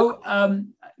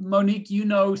 And, Monique,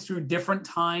 through different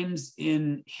times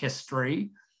in history,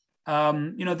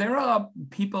 there are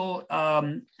people,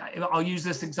 I'll use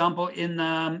this example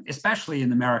especially in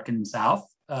the American South.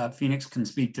 Phoenix can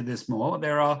speak to this more.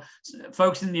 There are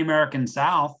folks in the American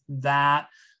South that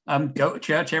go to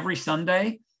church every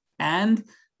Sunday, and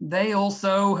they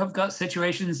also have got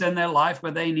situations in their life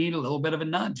where they need a little bit of a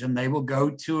nudge, and they will go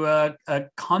to a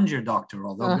conjure doctor,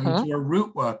 or they'll go to a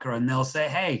root worker, and they'll say,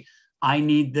 hey, I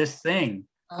need this thing.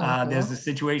 There's a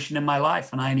situation in my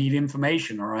life and I need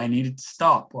information, or I need it to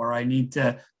stop, or I need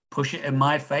to push it in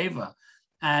my favor.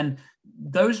 And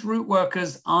those root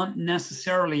workers aren't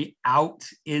necessarily out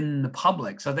in the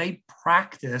public. So they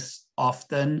practice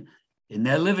often in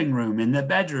their living room, in their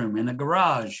bedroom, in a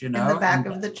garage, in the back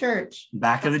of the church.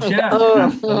 Back of the church,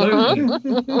 absolutely.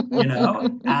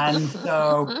 And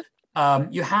so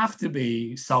you have to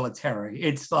be solitary.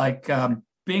 It's like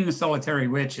being a solitary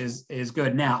witch is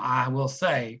good. Now, I will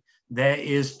say there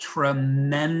is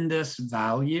tremendous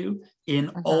value in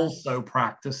also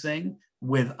practicing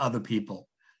with other people.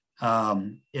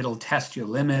 It'll test your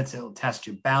limits. It'll test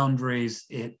your boundaries.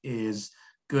 It is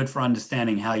good for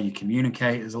understanding how you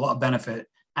communicate. There's a lot of benefit.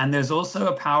 And there's also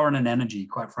a power and an energy,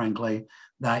 quite frankly,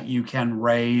 that you can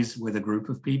raise with a group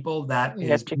of people that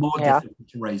is more difficult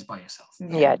to raise by yourself.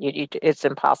 Yeah, it's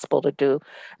impossible to do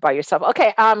by yourself.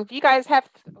 Okay, do you guys have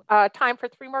time for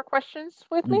 3 more questions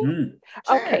with me?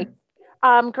 Sure. Okay,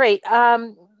 great.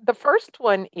 The first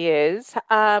one is,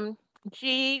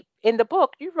 G, in the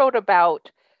book, you wrote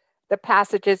about the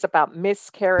passages about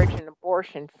miscarriage and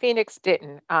abortion. Phoenix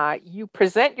didn't. You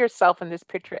present yourself in this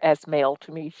picture as male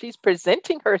to me. She's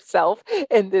presenting herself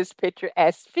in this picture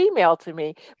as female to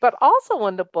me. But also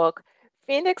in the book,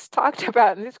 Phoenix talked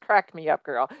about, and this cracked me up,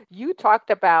 girl, you talked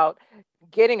about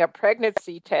getting a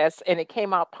pregnancy test and it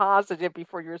came out positive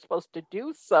before you were supposed to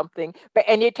do something,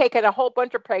 and you're taking a whole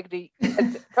bunch of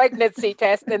pregnancy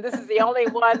tests, and this is the only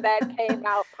one that came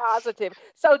out positive.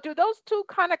 So do those two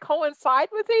kind of coincide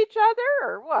with each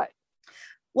other, or what?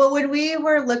 Well, when we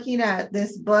were looking at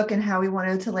this book and how we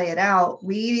wanted to lay it out,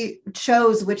 we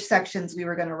chose which sections we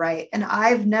were going to write. And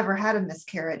I've never had a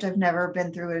miscarriage. I've never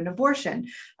been through an abortion.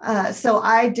 So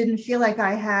I didn't feel like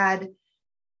I had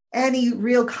any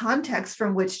real context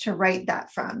from which to write that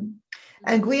from.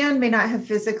 And Gwion may not have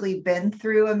physically been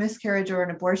through a miscarriage or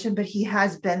an abortion, but he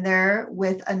has been there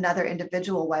with another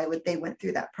individual while they went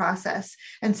through that process.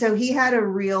 And so he had a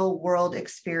real world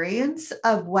experience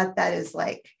of what that is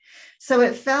like. So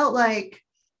it felt like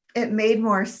it made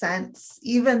more sense,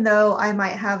 even though I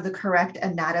might have the correct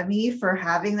anatomy for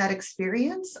having that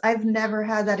experience. I've never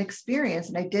had that experience,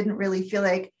 and I didn't really feel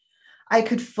like I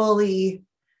could fully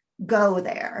go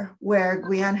there where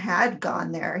Gwion had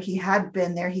gone there. He had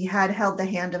been there. He had held the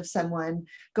hand of someone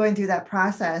going through that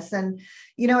process. And,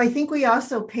 I think we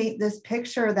also paint this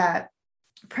picture that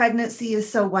pregnancy is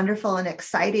so wonderful and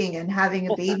exciting, and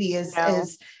having a baby is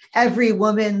every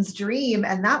woman's dream.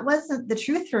 And that wasn't the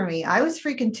truth for me. I was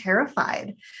freaking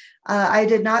terrified.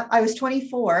 I was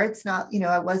 24. It's not,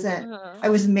 I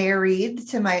was married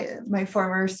to my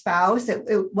former spouse.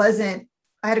 It wasn't,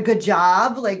 I had a good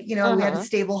job, we had a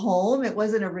stable home. It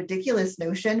wasn't a ridiculous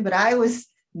notion, but I was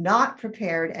not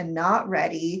prepared and not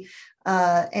ready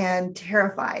and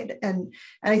terrified. And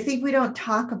I think we don't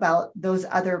talk about those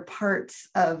other parts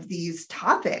of these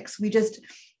topics.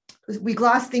 We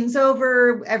gloss things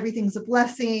over. Everything's a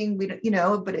blessing,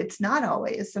 but it's not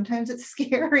always. Sometimes it's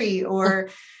scary, or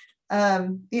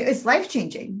it's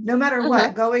life-changing. No matter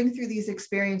what, going through these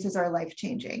experiences are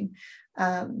life-changing.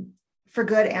 For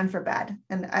good and for bad.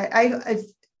 And I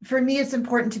for me, it's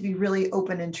important to be really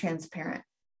open and transparent.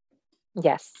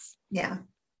 Yes. Yeah.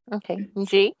 Okay.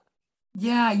 G?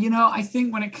 Yeah, I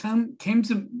think when it came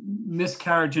to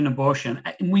miscarriage and abortion,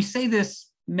 and we say this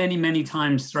many, many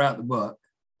times throughout the book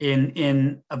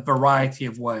in a variety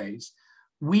of ways,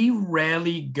 we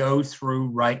rarely go through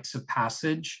rites of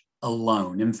passage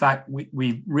alone. In fact,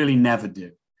 we really never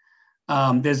do.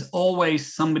 There's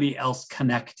always somebody else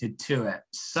connected to it.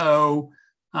 So,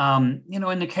 in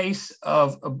the case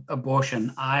of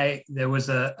abortion, there was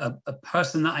a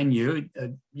person that I knew,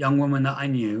 a young woman that I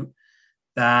knew,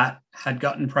 that had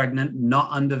gotten pregnant,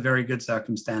 not under very good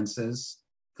circumstances.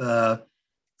 The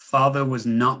father was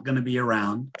not going to be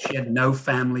around. She had no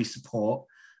family support.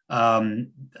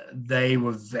 They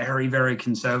were very, very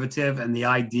conservative, and the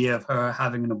idea of her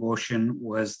having an abortion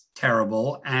was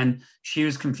terrible. And she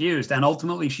was confused. And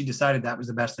ultimately, she decided that was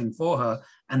the best thing for her.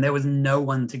 And there was no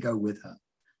one to go with her.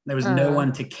 There was no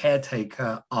one to caretake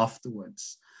her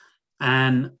afterwards.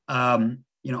 And,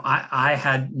 I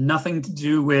had nothing to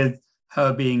do with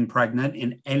her being pregnant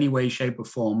in any way, shape, or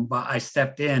form, but I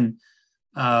stepped in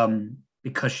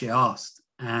because she asked.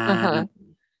 And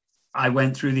I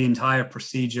went through the entire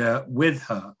procedure with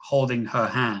her, holding her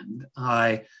hand.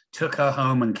 I took her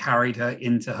home and carried her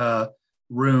into her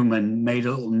room and made a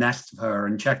little nest of her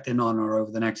and checked in on her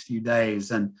over the next few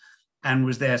days and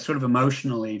was there sort of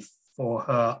emotionally for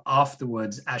her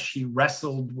afterwards as she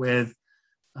wrestled with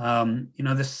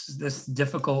this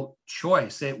difficult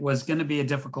choice. It was going to be a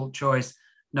difficult choice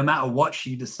no matter what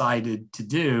she decided to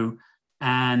do.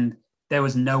 And there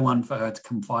was no one for her to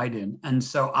confide in. And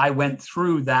so I went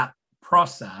through that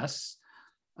process.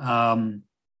 And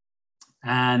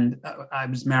I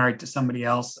was married to somebody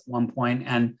else at one point,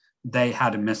 and they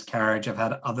had a miscarriage. I've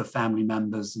had other family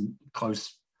members and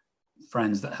close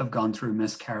friends that have gone through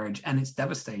miscarriage, and it's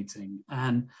devastating.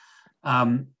 And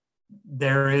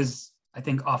there is, I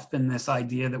think, often this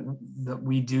idea that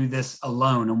we do this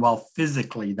alone. And while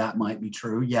physically that might be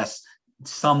true, yes,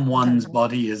 someone's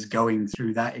body is going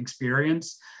through that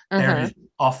experience. There is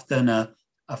often a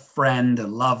friend, a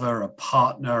lover, a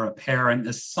partner, a parent.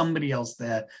 There's somebody else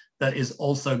there that is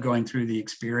also going through the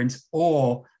experience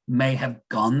or may have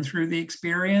gone through the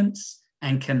experience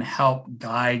and can help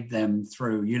guide them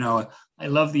through. I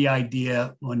love the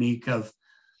idea, Monique, of,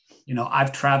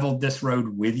 I've traveled this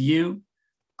road with you.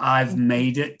 I've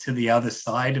made it to the other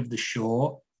side of the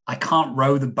shore. I can't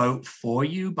row the boat for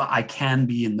you, but I can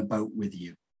be in the boat with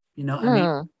you. You know what I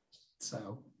mean?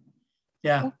 So,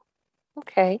 yeah.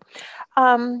 Okay.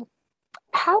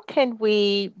 How can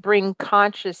we bring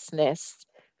consciousness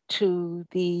to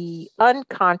the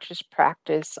unconscious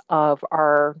practice of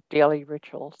our daily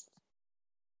rituals?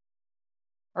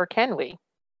 Or can we?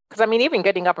 Because even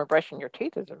getting up and brushing your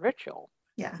teeth is a ritual.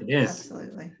 Yeah, it is.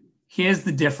 Absolutely. Here's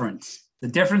the difference. The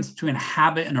difference between a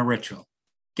habit and a ritual.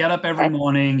 Get up every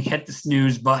morning, hit the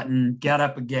snooze button, get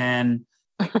up again,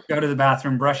 go to the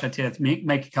bathroom, brush our teeth,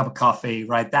 make a cup of coffee,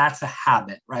 right? That's a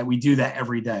habit, right? We do that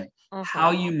every day.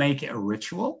 How you make it a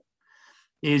ritual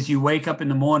is you wake up in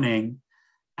the morning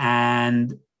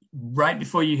and right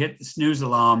before you hit the snooze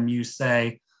alarm, you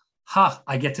say,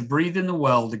 I get to breathe in the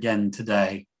world again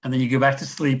today. And then you go back to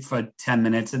sleep for 10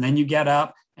 minutes and then you get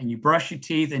up and you brush your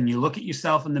teeth and you look at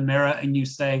yourself in the mirror and you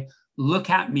say, look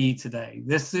at me today.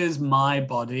 This is my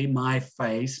body, my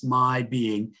face, my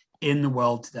being in the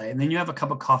world today. And then you have a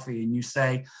cup of coffee and you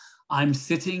say, I'm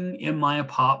sitting in my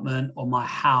apartment or my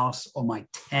house or my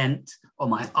tent or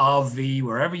my RV,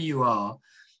 wherever you are,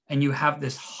 and you have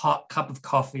this hot cup of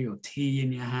coffee or tea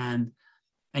in your hand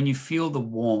and you feel the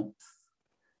warmth.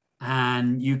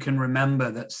 And you can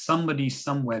remember that somebody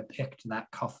somewhere picked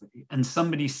that coffee and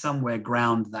somebody somewhere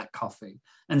ground that coffee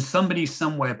and somebody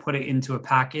somewhere put it into a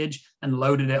package and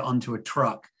loaded it onto a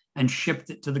truck and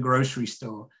shipped it to the grocery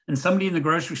store. And somebody in the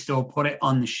grocery store put it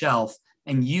on the shelf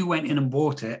and you went in and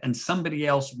bought it and somebody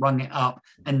else rung it up.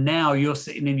 And now you're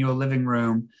sitting in your living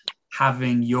room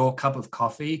having your cup of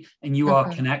coffee and you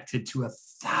are connected to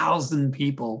 1,000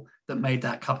 people that made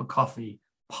that cup of coffee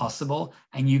possible,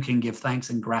 and you can give thanks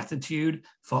and gratitude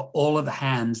for all of the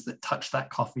hands that touched that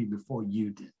coffee before you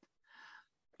did.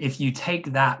 If you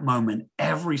take that moment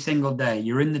every single day,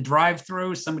 you're in the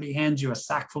drive-through, somebody hands you a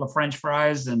sack full of French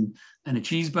fries and a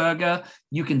cheeseburger,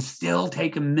 you can still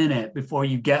take a minute before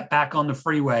you get back on the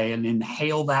freeway and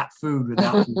inhale that food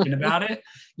without thinking about it.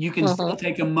 You can still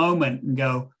take a moment and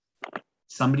go,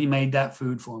 somebody made that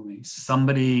food for me.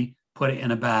 Somebody put it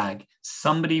in a bag.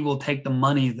 Somebody will take the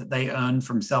money that they earned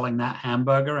from selling that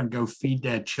hamburger and go feed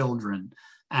their children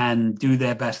and do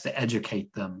their best to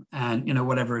educate them. And,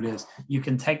 whatever it is, you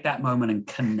can take that moment and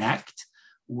connect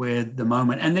with the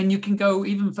moment. And then you can go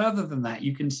even further than that.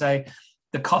 You can say,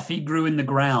 the coffee grew in the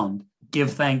ground.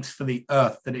 Give thanks for the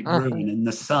earth that it grew in, and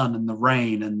the sun and the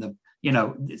rain and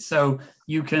so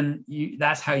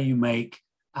that's how you make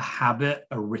a habit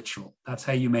a ritual. That's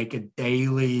how you make a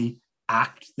daily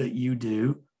act that you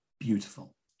do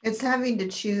beautiful. It's having to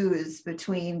choose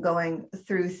between going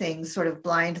through things sort of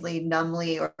blindly,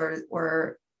 numbly,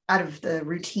 or out of the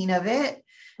routine of it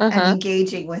and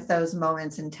engaging with those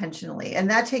moments intentionally.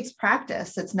 And that takes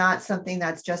practice. It's not something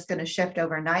that's just going to shift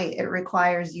overnight. It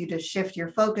requires you to shift your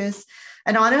focus.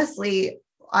 And honestly,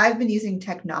 I've been using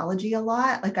technology a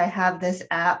lot. Like I have this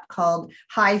app called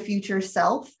High Future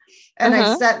Self, and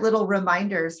I set little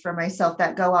reminders for myself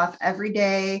that go off every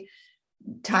day.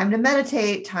 time to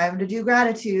meditate, time to do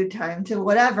gratitude, time to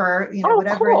whatever,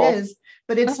 whatever cool. it is.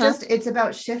 But it's just, it's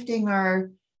about shifting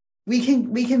we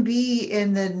can be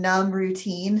in the numb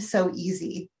routine so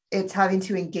easy. It's having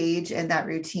to engage in that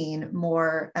routine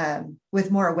more,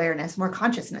 with more awareness, more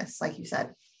consciousness, like you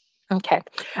said. Okay.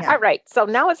 Yeah. All right. So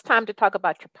now it's time to talk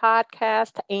about your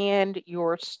podcast and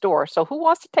your store. So who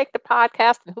wants to take the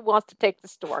podcast and who wants to take the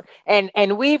store,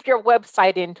 and weave your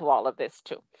website into all of this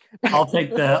too? I'll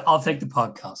take the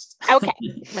podcast. Okay.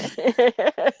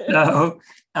 So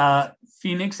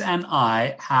Phoenix and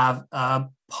I have a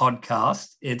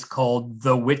podcast. It's called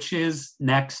The Witches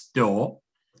Next Door.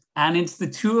 And it's the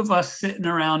two of us sitting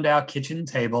around our kitchen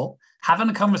table having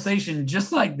a conversation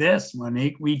just like this,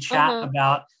 Monique. We chat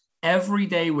about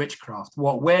everyday witchcraft,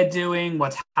 what we're doing,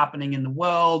 what's happening in the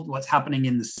world, what's happening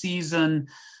in the season,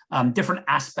 different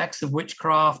aspects of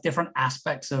witchcraft, different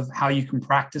aspects of how you can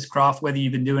practice craft, whether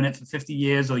you've been doing it for 50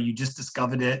 years or you just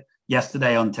discovered it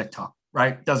yesterday on TikTok,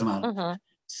 right? Doesn't matter.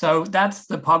 So that's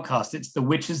the podcast. It's The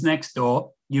Witches Next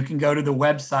Door. You can go to the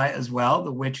website as well,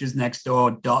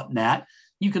 thewitchesnextdoor.net.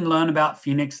 You can learn about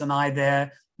Phoenix and I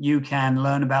there. You can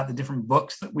learn about the different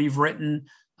books that we've written.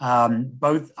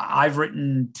 I've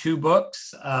written 2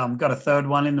 books, got a third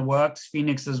one in the works.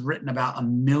 Phoenix has written about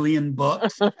 1 million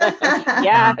books.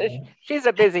 Yeah, she's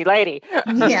a busy lady.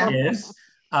 Yeah. She is.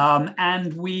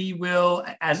 And we will,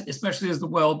 especially as the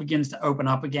world begins to open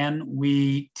up again,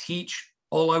 we teach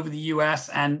all over the US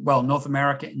and, well, North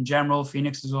America in general.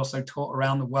 Phoenix is also taught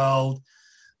around the world.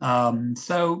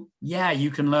 So yeah, you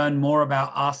can learn more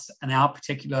about us and our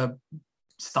particular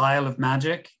style of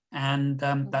magic. And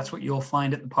that's what you'll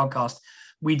find at the podcast.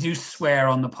 We do swear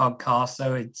on the podcast,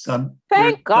 so it's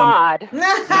thank God.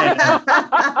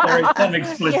 There is some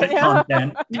explicit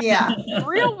content. Yeah,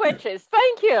 real witches.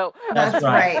 Thank you. That's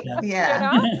right.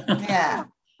 Yeah. Yeah.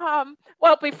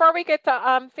 Well, before we get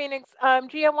to Phoenix,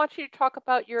 G, I want you to talk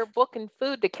about your book and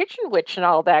food, The Kitchen Witch, and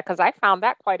all that, because I found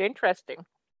that quite interesting.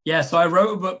 Yeah, so I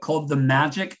wrote a book called The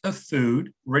Magic of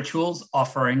Food, Rituals,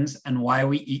 Offerings, and Why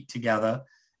We Eat Together.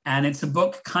 And it's a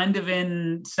book kind of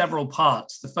in several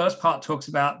parts. The first part talks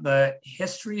about the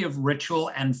history of ritual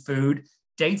and food,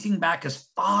 dating back as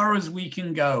far as we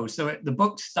can go. So the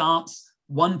book starts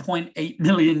 1.8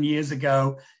 million years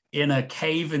ago in a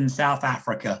cave in South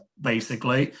Africa,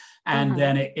 basically. And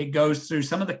then it goes through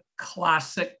some of the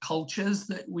classic cultures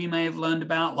that we may have learned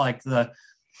about, like the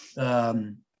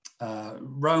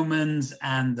Romans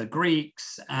and the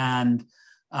Greeks and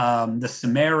the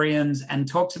Sumerians, and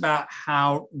talks about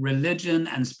how religion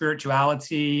and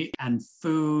spirituality and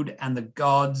food and the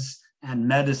gods and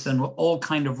medicine were all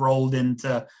kind of rolled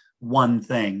into one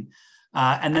thing.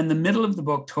 And then the middle of the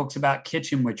book talks about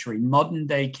kitchen witchery, modern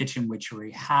day kitchen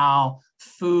witchery, how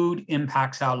food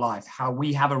impacts our life, how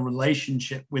we have a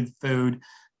relationship with food,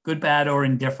 good, bad, or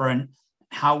indifferent,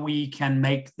 how we can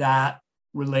make that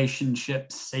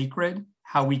relationship sacred,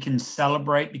 how we can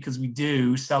celebrate, because we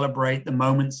do celebrate the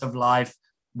moments of life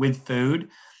with food.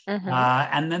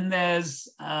 And then there's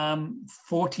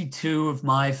 42 of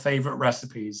my favorite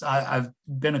recipes. I've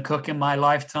been a cook in my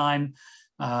lifetime,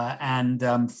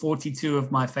 and 42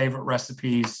 of my favorite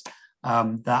recipes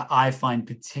that I find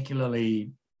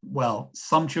particularly, well,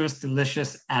 sumptuous,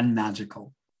 delicious, and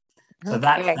magical. So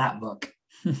that's that book.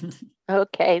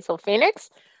 Okay, so Phoenix?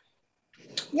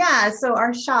 Yeah, so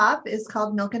our shop is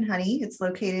called Milk and Honey. It's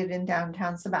located in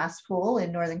downtown Sebastopol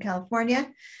in Northern California.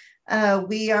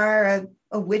 We are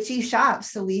a witchy shop,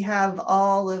 so we have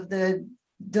all of the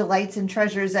delights and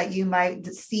treasures that you might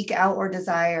seek out or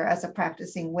desire as a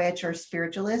practicing witch or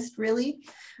spiritualist, really.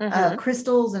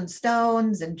 Crystals and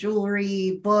stones and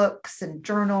jewelry, books and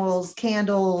journals,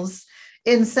 candles,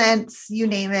 incense, you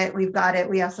name it, we've got it.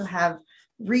 We also have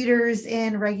readers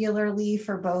in regularly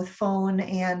for both phone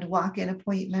and walk-in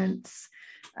appointments.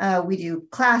 We do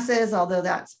classes, although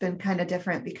that's been kind of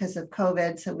different because of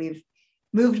COVID. So we've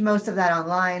moved most of that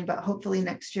online, but hopefully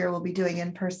next year we'll be doing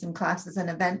in-person classes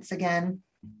and events again.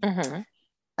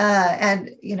 And,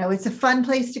 you know, it's a fun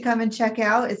place to come and check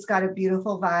out. It's got a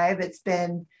beautiful vibe. It's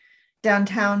been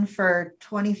downtown for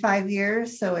 25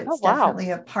 years. So it's definitely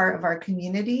a part of our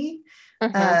community.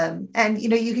 And, you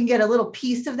know, you can get a little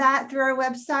piece of that through our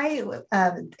website.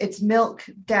 It's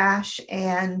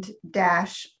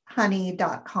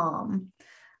milk-and-honey.com.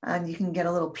 And you can get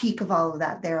a little peek of all of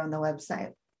that there on the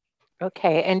website.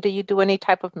 Okay. And do you do any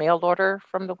type of mail order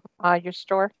from the your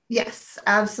store? Yes,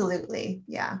 absolutely.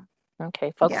 Yeah.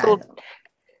 Okay, folks. Yeah. So,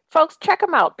 folks, check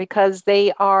them out because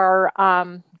they are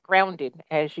grounded,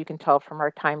 as you can tell from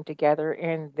our time together,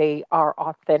 and they are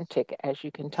authentic, as you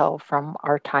can tell from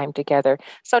our time together.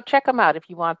 So check them out if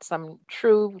you want some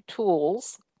true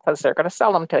tools because they're going to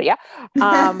sell them to you.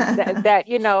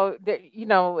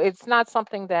 It's not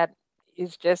something that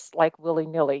is just like willy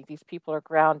nilly. These people are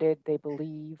grounded. They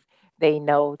believe. They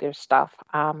know their stuff,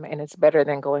 and it's better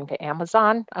than going to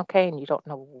Amazon, okay, and you don't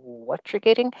know what you're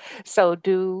getting. So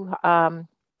do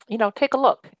take a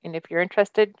look, and if you're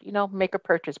interested, make a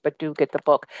purchase, but do get the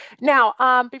book. Now,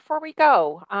 before we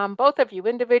go, both of you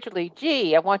individually,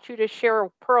 G, I want you to share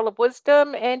a pearl of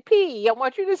wisdom, and P, I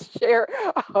want you to share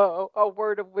a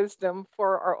word of wisdom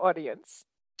for our audience.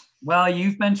 Well,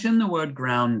 you've mentioned the word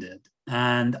grounded,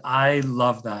 and I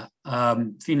love that.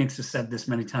 Phoenix has said this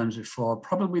many times before,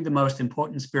 probably the most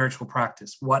important spiritual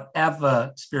practice,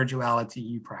 whatever spirituality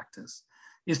you practice,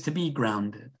 is to be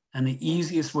grounded. And the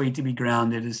easiest way to be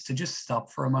grounded is to just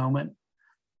stop for a moment,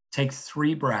 take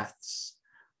 3 breaths,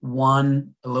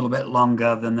 one a little bit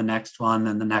longer than the next one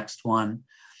and the next one,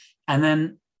 and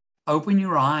then open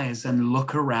your eyes and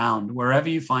look around wherever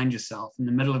you find yourself, in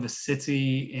the middle of a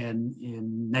city, in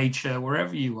nature,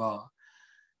 wherever you are,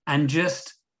 and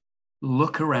just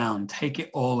look around, take it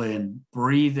all in,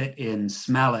 breathe it in,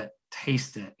 smell it,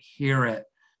 taste it, hear it,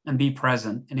 and be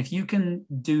present. And if you can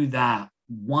do that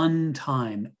one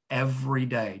time every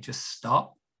day, just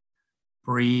stop,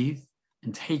 breathe,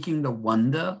 and taking the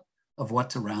wonder of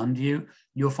what's around you,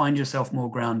 you'll find yourself more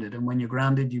grounded. And when you're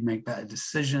grounded, you make better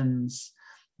decisions.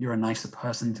 You're a nicer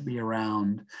person to be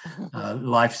around.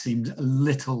 Life seems a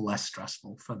little less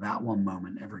stressful for that one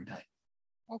moment every day.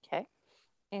 Okay.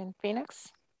 And Phoenix?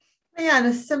 Yeah, in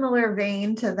a similar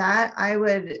vein to that, I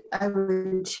would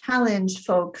challenge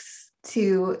folks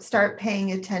to start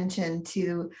paying attention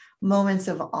to moments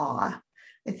of awe.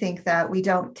 I think that we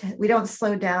don't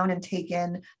slow down and take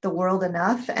in the world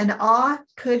enough. And awe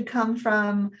could come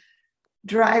from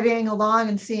driving along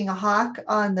and seeing a hawk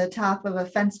on the top of a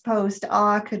fence post.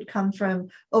 Awe could come from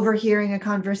overhearing a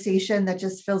conversation that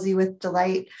just fills you with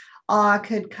delight. Awe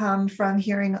could come from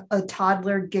hearing a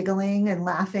toddler giggling and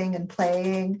laughing and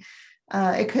playing.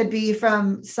 It could be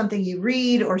from something you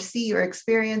read or see or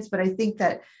experience, but I think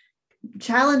that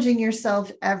challenging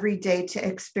yourself every day to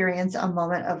experience a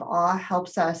moment of awe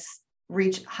helps us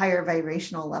reach higher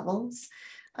vibrational levels,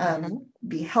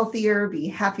 be healthier, be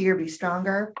happier, be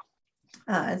stronger.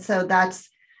 And so that's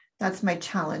my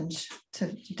challenge,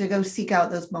 to go seek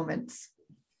out those moments.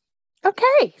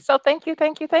 Okay, so thank you.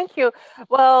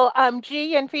 Well,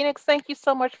 G and Phoenix, thank you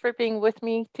so much for being with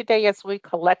me today as we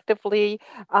collectively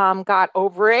got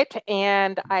over it.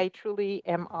 And I truly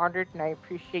am honored, and I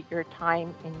appreciate your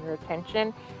time and your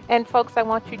attention. And folks, I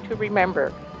want you to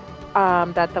remember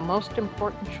that the most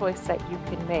important choice that you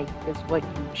can make is what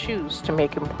you choose to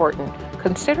make important.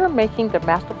 Consider making the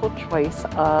masterful choice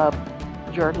of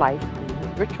your life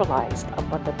being ritualized.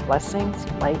 Abundant blessings,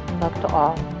 light and love to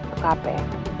all.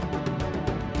 Agape.